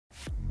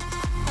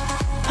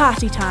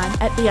party time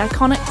at the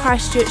iconic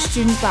Christchurch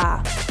student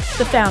bar,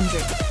 the Foundry.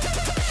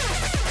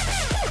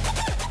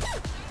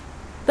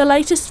 The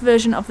latest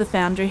version of the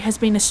Foundry has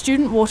been a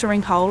student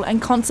watering hole and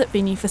concert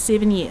venue for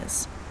 7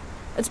 years.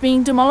 It's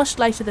being demolished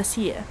later this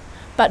year,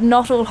 but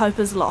not all hope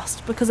is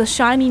lost because a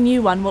shiny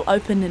new one will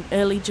open in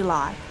early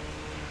July.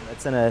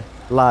 It's in a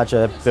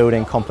larger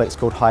building complex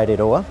called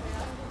Haereroa,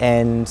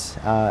 and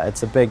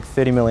it's a big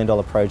 $30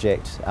 million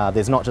project.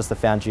 There's not just the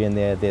Foundry in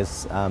there,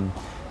 there's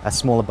a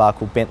smaller bar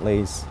called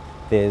Bentley's,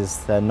 there's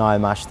the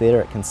Nyomash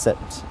Theatre, it can sit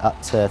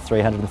up to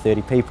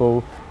 330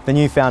 people. The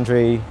new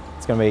Foundry,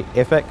 it's going to be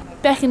epic.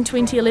 Back in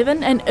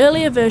 2011, an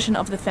earlier version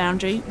of the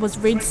Foundry was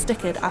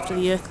red-stickered after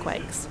the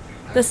earthquakes.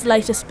 This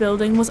latest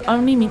building was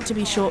only meant to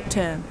be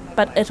short-term,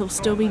 but it'll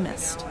still be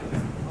missed.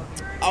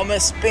 I'll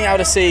miss being able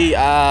to see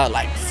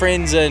like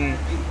friends and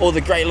all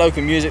the great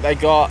local music they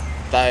got.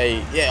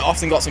 They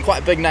often got some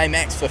quite big name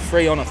acts for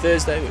free on a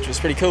Thursday, which was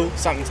pretty cool,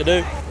 something to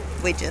do.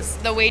 Wedges.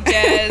 The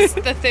wedges,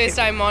 the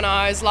Thursday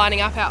monos,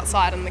 lining up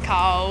outside in the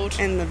cold.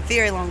 And the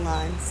very long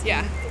lines.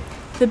 Yeah.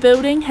 The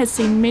building has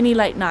seen many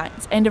late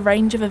nights and a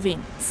range of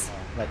events.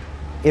 Like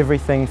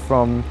everything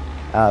from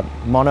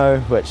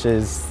mono, which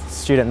is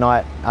student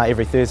night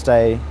every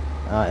Thursday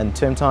in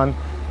term time,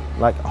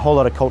 like a whole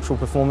lot of cultural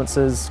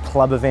performances,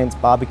 club events,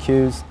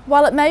 barbecues.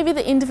 While it may be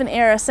the end of an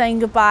era saying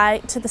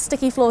goodbye to the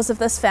sticky floors of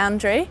this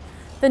Foundry,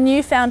 the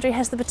new Foundry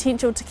has the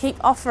potential to keep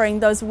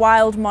offering those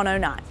wild mono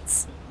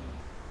nights.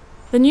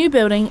 The new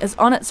building is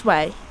on its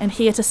way and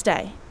here to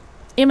stay.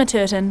 Emma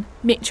Turton,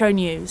 Metro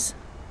News.